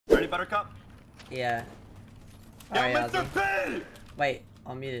Buttercup? Yeah. Yo, Alright, Mr. P! Wait,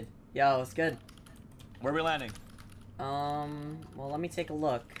 I'm muted. Yo, it's good. Where are we landing? Well, let me take a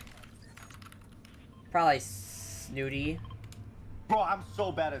look. Probably Snooty. Bro, I'm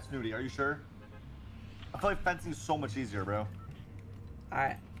so bad at Snooty. Are you sure? I feel like fencing's so much easier, bro.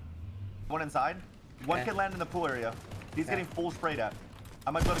 Alright. One inside. One Okay. kid land in the pool area. He's Okay. getting full sprayed at.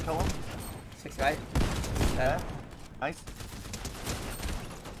 I might be able to kill him. 6 right. Yeah. Nice.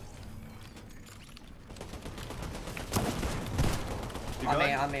 You On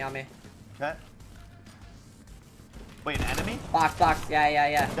good? me. Okay. Wait, an enemy? Box. Yeah.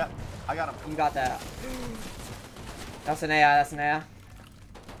 Yeah, I got him. You got that. That's an AI.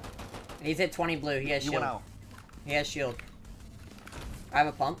 He's hit 20 blue. He has You shield. went out. He has shield. I have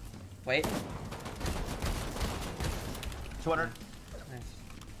a pump. Wait. 200. Nice.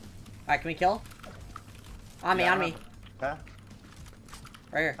 Alright, can we kill? On me. Okay.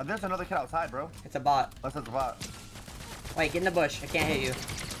 Right here. There's another kid outside, bro. It's a bot. Unless it's a bot. Wait, get in the bush. I can't hit you.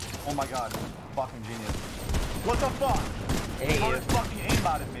 Oh my god. Fucking genius. What the fuck? I hit How you. did fucking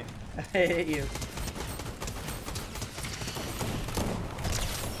aimbot at me? I hit you.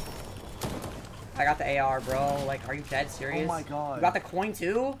 I got the AR, bro. Like, are you dead serious? Oh my god. You got the coin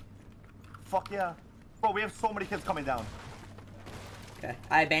too? Fuck yeah. Bro, we have so many kids coming down. Okay.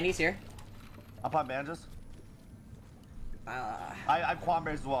 I have bandies here. I'm popping bandages. Uh, I have quad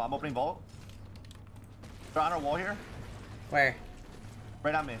bears as well. I'm opening vault. They're on our wall here. Where?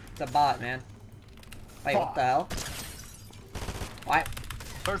 Right on me. It's a bot, man. Wait, Fuck. what the hell? Why?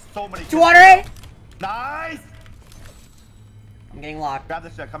 There's so many kids. 200! Nice! I'm getting locked. Grab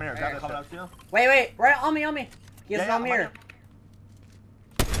this shit. Come here. Grab this Coming shit. Wait. Right on me. He has on me I'm here.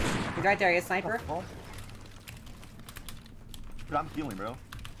 He's right there. He has sniper. Oh, dude, I'm healing, bro.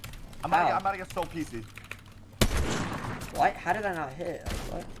 I'm How? about to get so PC. What? How did I not hit?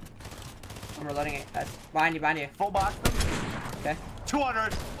 What? I'm reloading it. That's behind you. Full box them. Okay.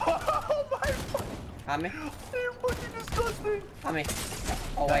 200. Oh my god. On me. You're fucking disgusting. On me.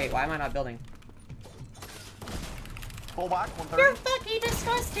 Oh wait, why am I not building? Full box, 130. You're fucking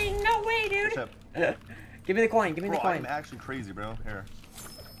disgusting. No way, dude. Give me the coin. Give me the Bro, coin. I'm actually crazy, bro. Here.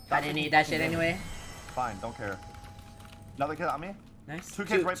 I didn't need that shit anyway. Fine, don't care. Another kid on me. Nice. Two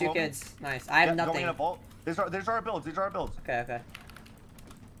kids right Two below me. kids. Nice. I have Going nothing. in a vault. These are our builds. Okay.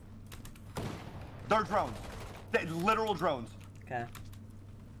 They're drones. They're literal drones. Okay.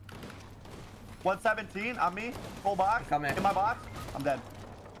 117 on me. Full box. I'm coming. In my box. I'm dead.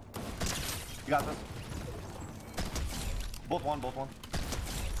 You got this. Both one.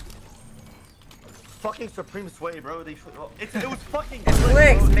 Fucking Supreme Sway, bro. It was fucking It's Clix,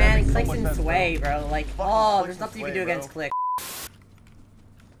 clicks, bro. man. That makes so Clicks much and sense, bro. sway, bro. Like, Fucking oh, clicks there's and nothing you can sway, do bro. against click.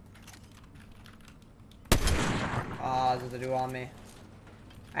 Oh, there's a duo on me.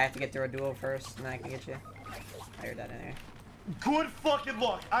 I have to get through a duo first, and then I can get you. I heard that in there. Good fucking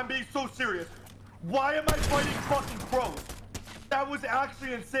luck. I'm being so serious. Why am I fighting fucking pros? That was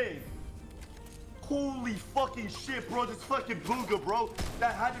actually insane. Holy fucking shit, bro. This fucking Booga, bro.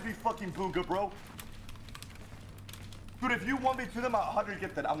 That had to be fucking Booga, bro. Dude, if you want me to them, 100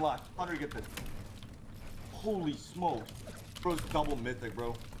 gifted. I'm locked. 100 gifted. Holy smoke. Bro's double mythic,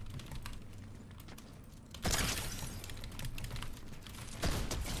 bro.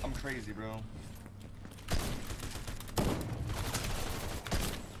 I'm crazy, bro.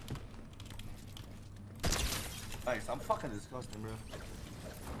 Nice. I'm fucking disgusting, bro.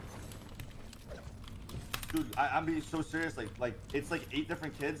 Dude, I'm being so serious. Like it's like 8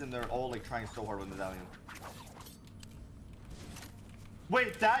 different kids, and they're all like trying so hard with medallion.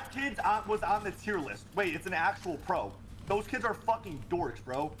 Wait, that kid was on the tier list. Wait, it's an actual pro. Those kids are fucking dorks,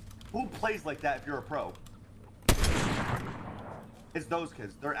 bro. Who plays like that if you're a pro? It's those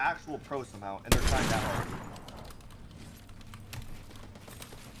kids. They're actual pros somehow, and they're trying that hard.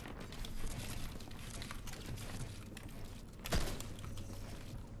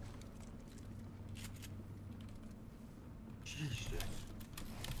 Jesus.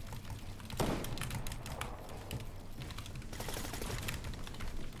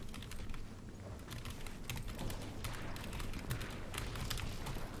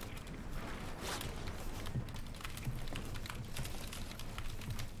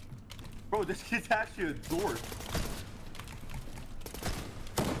 Bro, this kid's actually a dork.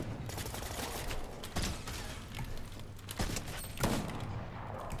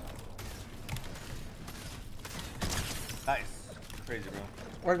 Nice. Crazy, bro.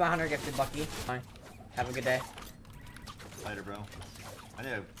 Where's my 100 gifted, Bucky? Fine. Have a good day. Later, bro. I need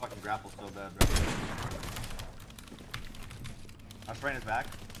to fucking grapple so bad, bro. I'm spraying his back.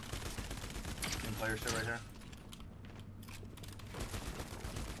 Team player shit right here.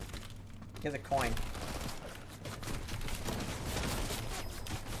 He has a coin.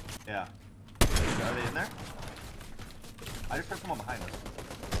 Yeah. Are they in there? I just heard someone behind us.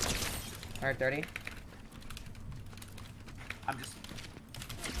 130. I'm just...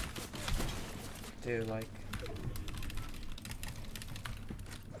 Dude, like...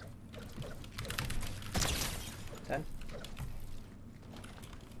 Dead?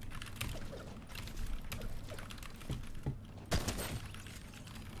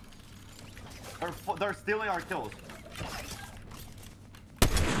 They're stealing our kills.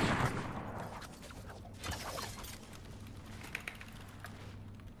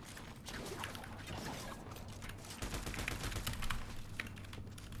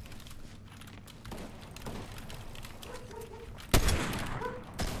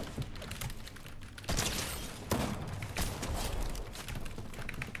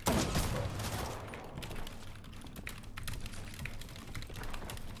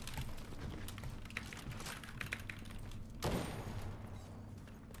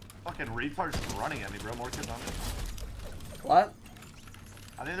 Fucking retards running at me, bro. More kids on me. What?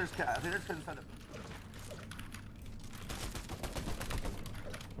 I think there's kids inside it.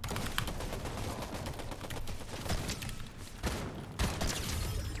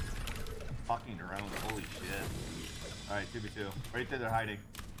 Fucking drones, holy shit. Alright, 2v2. Right there, they're hiding.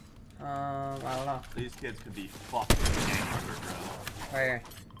 I don't know. These kids could be fucking gangbangers, bro. Right here.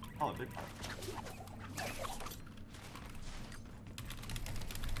 Oh, big part.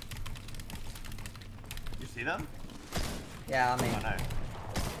 You see them? Yeah, I mean. Oh, no.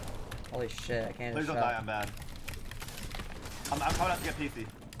 Holy shit, I can't Please even don't die, I'm bad. I'm coming out to get PC.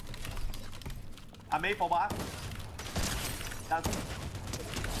 I made full box. That's...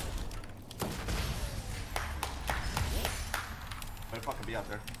 Better fucking be out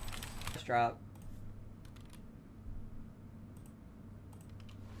there. Just drop.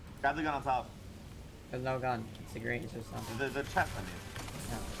 Grab the gun on top. There's no gun. It's the green, it's just something. The chest, I mean.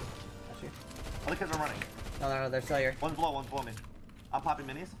 No. That's you. Other kids are running. No, they're still here. One's below me. I'm popping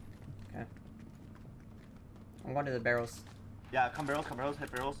minis. Okay. I'm going to the barrels. Yeah, come barrels,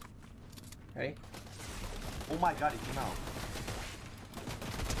 hit barrels. Ready? Oh my god, he came out.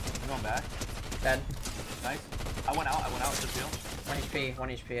 I'm going back. Dead. Nice. I went out to the field. 1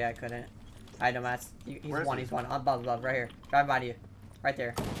 HP, I couldn't. I know, Matt. He's Where is one, he? he's one. Above, right here. Drive by to you. Right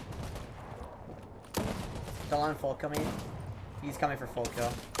there. Still on full kill me. He's coming for full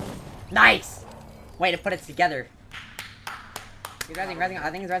kill. Nice! Way to put it together. He's rising, I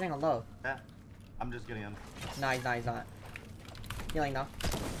think he's rising on low. Yeah. I'm just getting him. No, he's not. Healing though.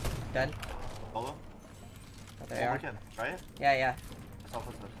 Dead. Solo. Got the AR. Kid, right? Yeah.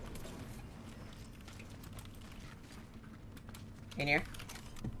 Self-assist. In here.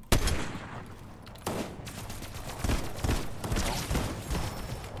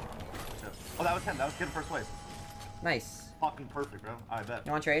 Oh, that was him. That was kid first place. Nice. Fucking perfect, bro. I bet.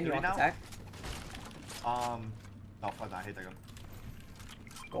 You want trade? You want now? attack? No, fuck that. I hate that gun.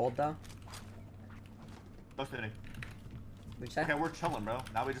 Gold though. No spinning. What'd you say? Okay, we're chilling, bro.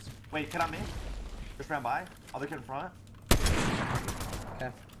 Now we just wait. Kid on me. Just ran by. Other kid in front. Okay.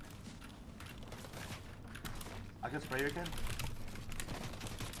 I can spray your kid.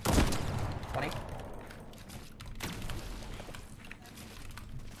 20.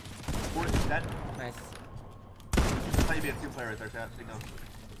 40 dead. Nice. That's how you be a team player right there, chat. Take notes.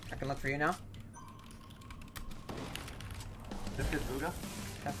 I can look for you now. This kid's Bucke.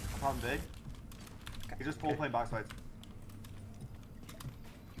 Okay. Problem big. He's just full playing box fights.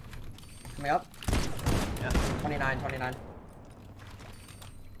 Coming up. Yeah. 29.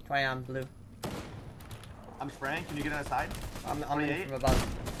 29 blue. I'm spraying. Can you get on the side? I'm in 28? from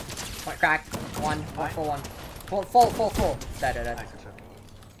above. Point cracked. One Nice. full one. Full. Dead. Nice, good shit.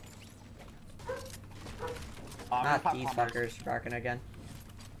 I'm gonna Not pop these bombers. fuckers barking again.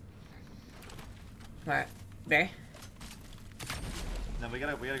 Alright. Barry? No, we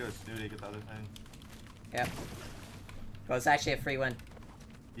gotta go snooty, get the other thing. Yep. Well, it's actually a free win.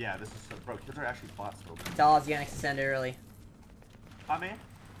 Yeah, this is so, bro, kids are actually bots still. Tell Ozyanix to send it early. I mean,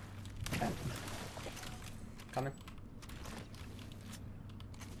 Okay. Coming.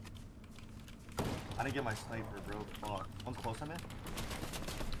 I didn't get my sniper, bro. Fuck. One's close on me.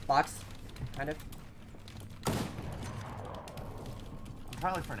 Box. Kind of. I'm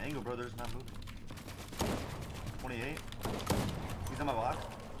trying to look for an angle, bro. There's not moving. 28. He's on my box.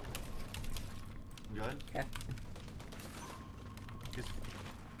 I'm good. Okay. He's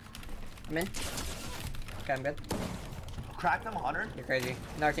I'm in. Okay, I'm good. cracked him 100. You're crazy.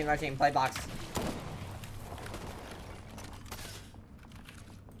 Another team. Play box.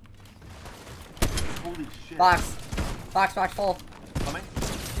 Holy shit. Box full. Coming.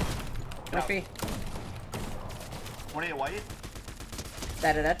 Push B. 28 white.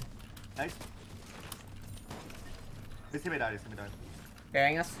 Dead. Nice. His teammate died.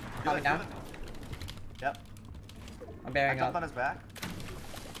 Burying us. Coming down. Yep. I'm burying I jumped up. on his back.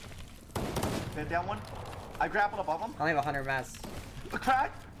 Hit down one. I grappled above him. I only have 100 mats.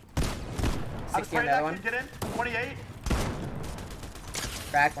 Crack. 60 on the other one. Get in. 28.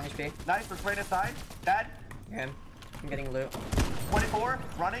 Crack, 1 HP. Nice. We're spraying aside. Dead. Him. I'm getting loot. 24.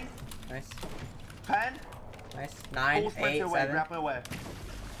 Running. Nice. 10. Nice. 9, Full sprint 8, away. 7. Grappling away.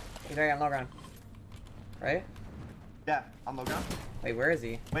 He's already on low ground. Right? Yeah. I'm low ground. Wait, where is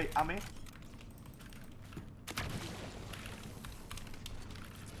he? Wait. On me.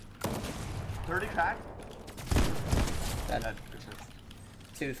 30 cracked. Dead. Dead.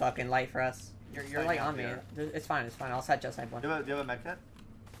 Too fucking light for us. You're like on me. Here. It's fine. I'll headshot snipe one. Do you have a med kit?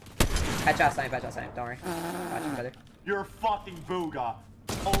 Headshot snipe. Don't worry. Watch him, brother. You're fucking booga.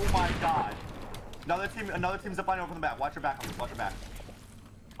 Oh my god. Another team's up on you from the back. Watch your back on this. Watch your back.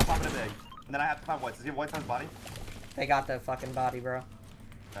 I'm popping it big. And then I have to find whites. Does he have whites on his body? They got the fucking body, bro.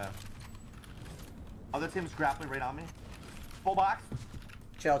 Yeah. Other team's grappling right on me. Full box.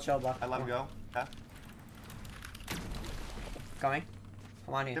 Chill, Buck. I let him go. Okay. Going.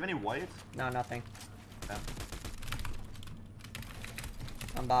 Come on, Do you. you have any whites? No, nothing. Yeah.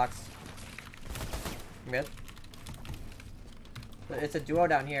 I'm boxed. I'm good. It's a duo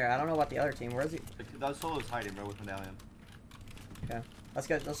down here. I don't know about the other team. Where is he? The solo's hiding, bro, with medallion. Okay. Let's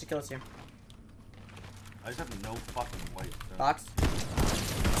go. Let's just kill this team. I just have no fucking whites. So. Box.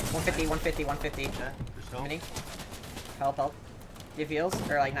 150, 150, 150. Okay. There's still. Mini. Help. Do you have heals?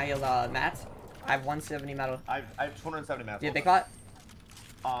 Or like not heals, mats? I have 170 metal. I have 270 mats. Do you have big pot?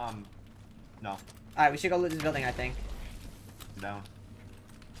 No. Alright, we should go loot this building, I think. I'm down.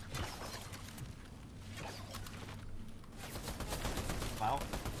 Wow.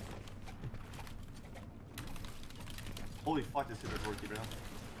 Holy fuck, this is a door keeper now.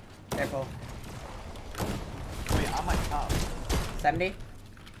 Careful. Wait, I'm like top. 70?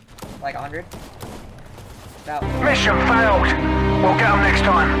 Like 100? Out. Mission failed. We'll get them next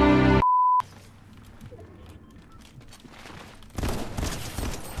time.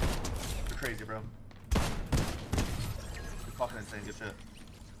 You're crazy, bro. You're fucking insane. Good shit.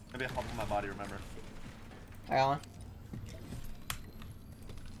 Maybe a hump on my body, remember. I got one.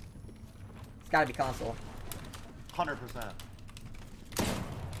 It's gotta be console. 100%.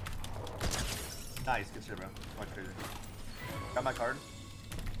 Nice. Good shit, bro. Quite crazy. Got my card.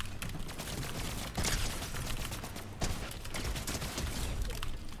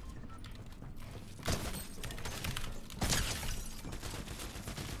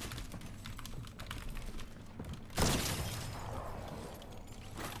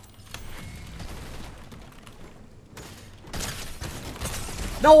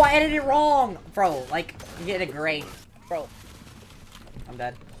 No, I edited it wrong! Bro, like, you get a grade. Bro. I'm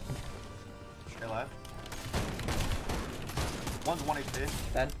dead. Stay alive. One's 1 HP.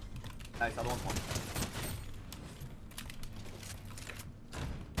 Dead. Nice, other one's 1.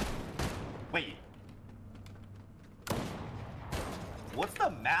 Wait. What's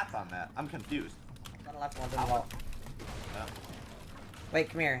the math on that? I'm confused. On the left, one's on the wall. Yeah. Wait,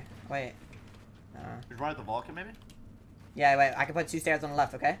 come here. Wait. Just run at the Vulcan, maybe? Yeah, wait, I can put 2 stairs on the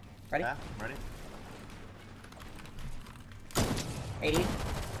left, okay? Ready? Yeah, I'm ready. 80.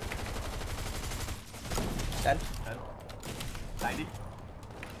 Dead. Dead. 90.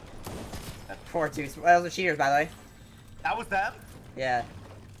 Dead. 4-2. Those are cheaters, by the way. That was them? Yeah.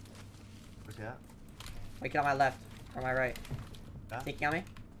 Where's he at? Wait, get on my left. Or my right. Yeah? Thinking on me?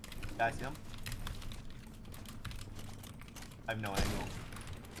 Yeah, I see him. I have no angle.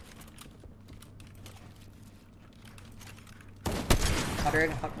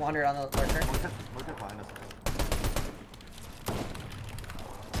 100 on the lurker. Look at behind us.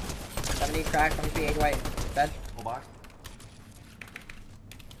 70 crack, 23 8 white. Dead. Full box.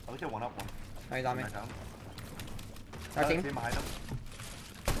 I look at one up one. Oh, he's on me. Right down. Our team. Behind him.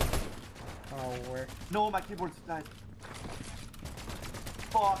 Oh, where? No, my keyboard's died.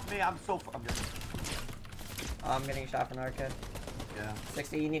 Fuck me, I'm so. I'm good. I'm getting shot from the arcade. Yeah.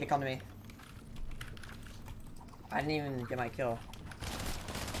 60, you need to come to me. I didn't even get my kill.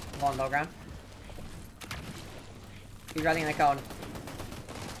 I'm on low ground. He's running in the cone.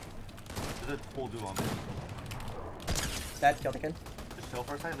 There's a full duo on me. Dead, kill the kid. Just chill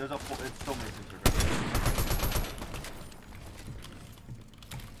for a second. There's a full. It's so many things.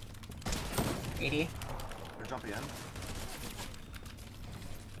 Right? 80. They're jumping in.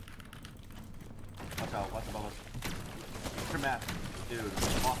 Watch out. Watch above us. What's your map? Dude.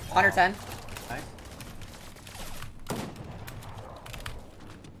 Oh, 110. Nice.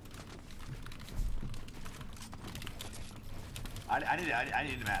 I need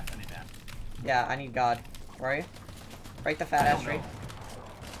math. I need math. Yeah, I need God. Where are you? Break the fat ass tree.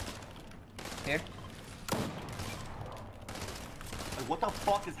 Here. Like, what the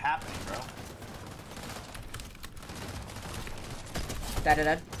fuck is happening, bro?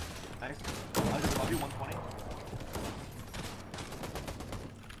 Dead. Nice. I'll do 120.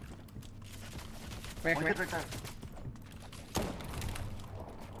 Come here. Right there.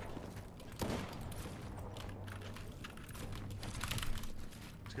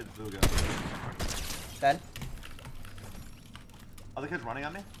 Let's get the blue guy. Dead. Other kids running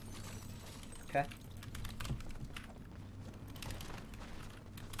on me? Okay.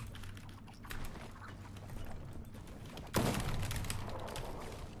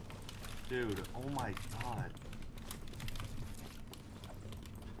 Dude, oh my god.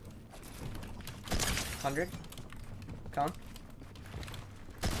 100. Cone.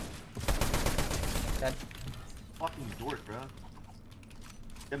 Dead. Fucking dork, bro.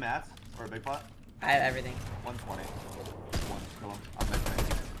 Get mats or a big pot? I have everything. 120. Kill him. I'm mid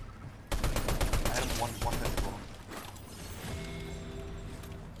range. I hit him 150. Kill him.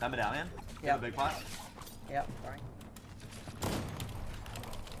 That medallion? Yeah. A big pot? Yep. Sorry.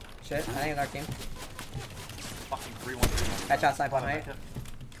 Shit. I think it's our team. Fucking 3-1-3. Headshot snipe one, right?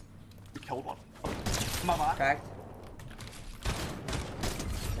 We killed one. Come on, Mark. Cracked.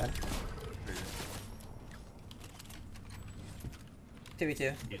 Dead.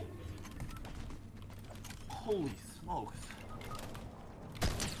 2v2. Holy smokes.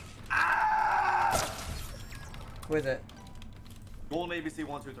 Ah! Who is it? Golden ABC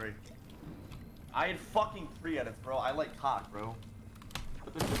 1, 2, 3. I had fucking 3 edits, bro. I like cock, bro.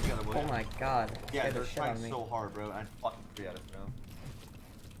 Put this shit together, boy. Oh my god. Yeah, Scared the they're shit trying out of me. so hard, bro. I had fucking 3 edits, bro.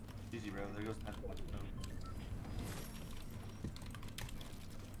 Easy, bro. There goes 10 points, bro.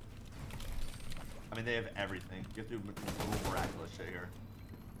 I mean, they have everything. You have to do miraculous shit here.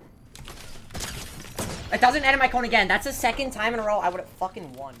 It doesn't edit my cone again. That's the second time in a row I would have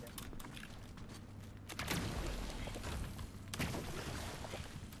fucking won.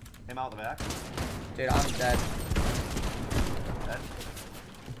 Came out the back. Dude, I'm dead. Dead.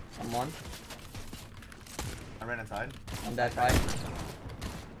 I'm one. I ran inside. I'm dead, fight.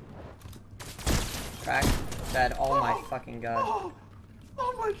 Crack. Dead. Oh my fucking god.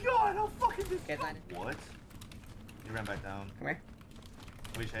 Oh my god, how fucking this. Get that. What? You ran back down. Come here.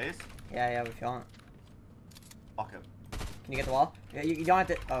 Can we chase? Yeah, we feel it. Fuck it. Can you get the wall? Yeah, you don't have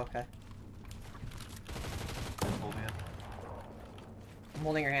to. Oh, okay. Just hold me in. I'm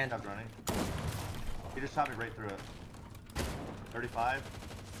holding your hand. Kept running. He just shot me right through it. 35.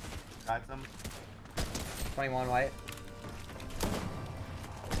 Got some. 21 white.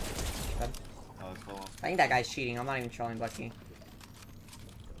 Dead. Oh, it's solo. I think that guy's cheating. I'm not even trolling Bucke.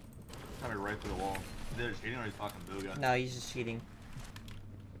 Shot me right through the wall. Is he cheating or he's talking booga? No, he's just cheating.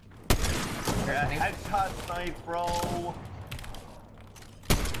 Yeah, headshot snipe, bro.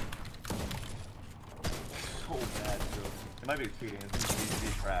 So bad, dude. It might be cheating.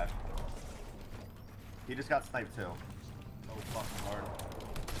 He's trash. He just got sniped too. So fucking hard.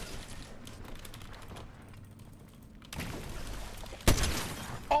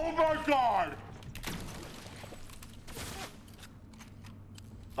 Oh my god!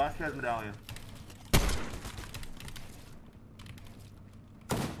 Last guy's medallion.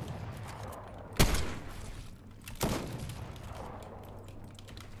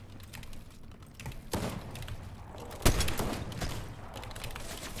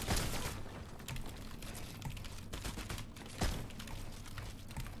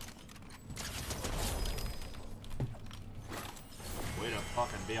 Way to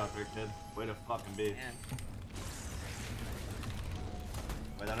fucking be out there, kid. Way to fucking be. Man.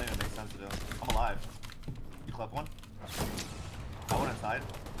 Wait, that don't even make sense to do. I'm alive. You clip one? I went inside.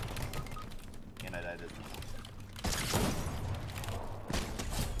 And I died.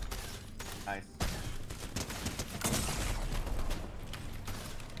 Nice.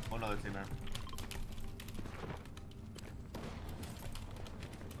 One other team there.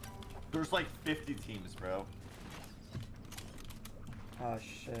 There's like 50 teams, bro. Oh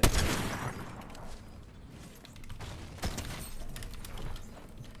shit.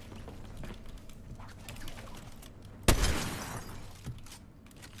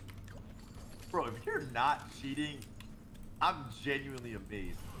 Bro, if you're not cheating, I'm genuinely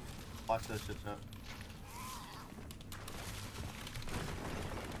amazed. Watch that shit, chat.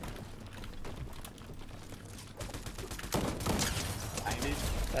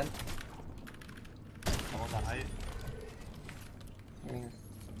 Dead. Almost on height. Mm.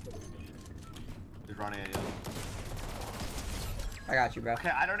 He's running at you. I got you, bro. Okay,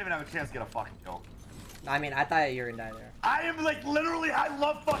 I don't even have a chance to get a fucking kill. I mean, I thought you were gonna die there. I am like literally, I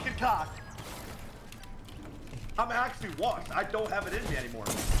love fucking cock. I'm actually washed. I don't have it in me anymore.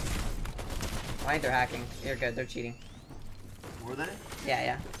 I think they're hacking. You're good. They're cheating. Were they? Yeah,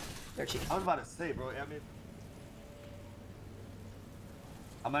 yeah. They're cheating. I was about to say, bro. I mean,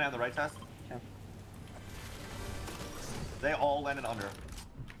 I'm gonna on the right test. Yeah. They all landed under.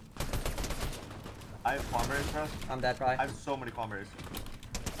 I have palm berries, bro. I'm dead, probably. I have so many palm berries.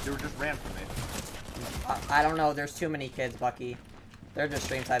 They were just ran from me. I don't know. There's too many kids, Bucky. They're just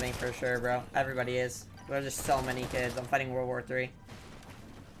stream typing for sure, bro. Everybody is. There's just so many kids. I'm fighting World War III.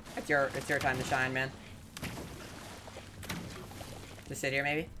 It's your time to shine, man. Just sit here,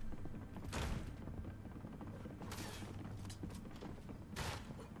 maybe.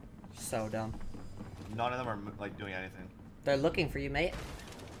 So dumb. None of them are like doing anything. They're looking for you, mate.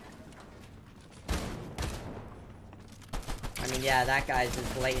 I mean, yeah, that guy's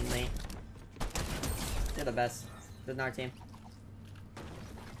just blatantly. You're the best. Good in our team.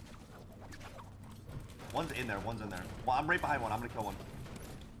 One's in there. One's in there. Well, I'm right behind one. I'm gonna kill one.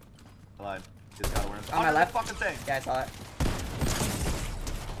 I lied. Just got awareness. On my left. Fucking thing. Yeah, I saw it.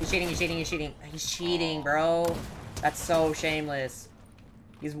 He's cheating. He's cheating. He's cheating. He's cheating, bro. That's so shameless.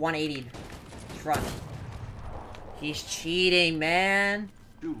 He's 180'd. He's run. He's cheating, man.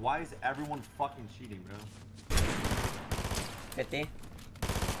 Dude, why is everyone fucking cheating, bro? 50.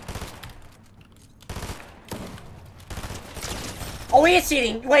 Oh, he is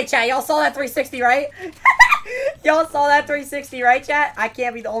cheating. Wait, chat. Y'all saw that 360, right? Y'all saw that 360, right, chat? I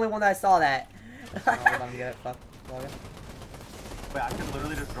can't be the only one that saw that. Oh, let me get it. Fuck. Wait, I can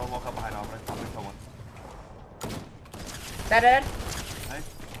literally just drone walk up behind him. I'm gonna kill one. Dead. Nice.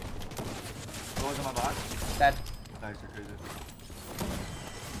 What was in my box? Dead. Nice, you're crazy.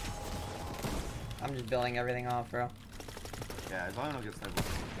 I'm just building everything off, bro. Yeah, as long as I don't get sniped.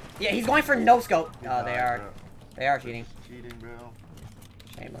 Yeah, he's going for no scope. Oh, they are. Bro. They are cheating. Cheating, bro.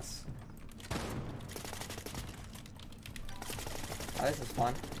 Shameless. Oh, this is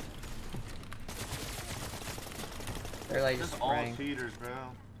fun. They're like just all spraying. cheaters, bro.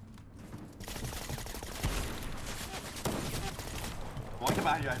 One came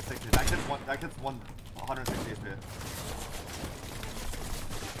behind you at 60. That kid's 160 HP.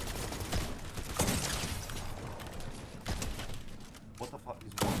 What the fuck?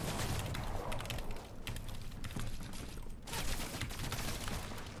 He's one.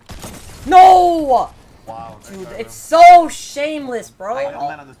 No! Wow. Dude, it's so shameless, bro.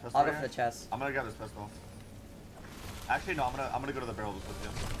 On this pistol I'll go right for the here. chest. I'm gonna grab this pistol. Actually, no. I'm gonna go to the barrel with you.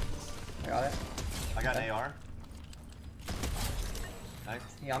 I got it. I got an AR. Nice.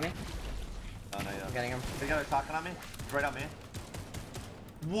 You got me? Oh, no, yeah. I'm getting him. They got a shotgun on me. He's right on me.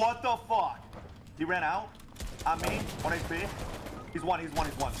 What the fuck? He ran out on me. 1 HP. He's one.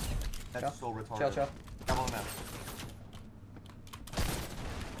 That's so retarded. Chill. Come on, man.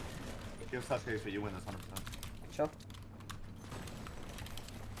 You have such HP. You win this 100%. Chill.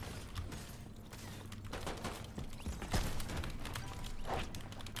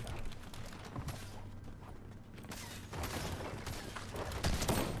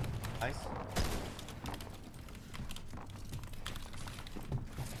 Nice.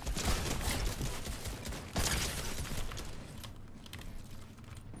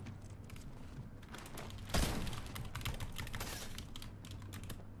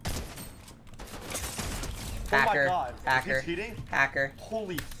 Hacker. Oh my god. Hacker. Is he cheating? Hacker.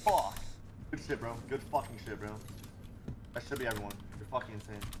 Holy fuck. Good shit, bro. Good fucking shit, bro. That should be everyone. You're fucking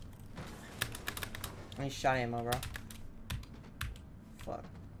insane. I need shot ammo, bro. Fuck.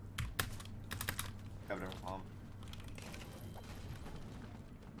 Got whatever.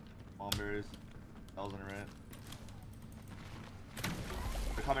 Palm berries. That was in a rant.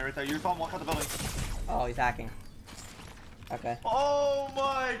 They're coming right there. You saw him walk out the building. Oh, he's hacking. Okay. Oh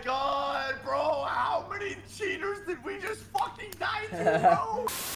my god, bro. How many cheaters did we just fucking die to, bro?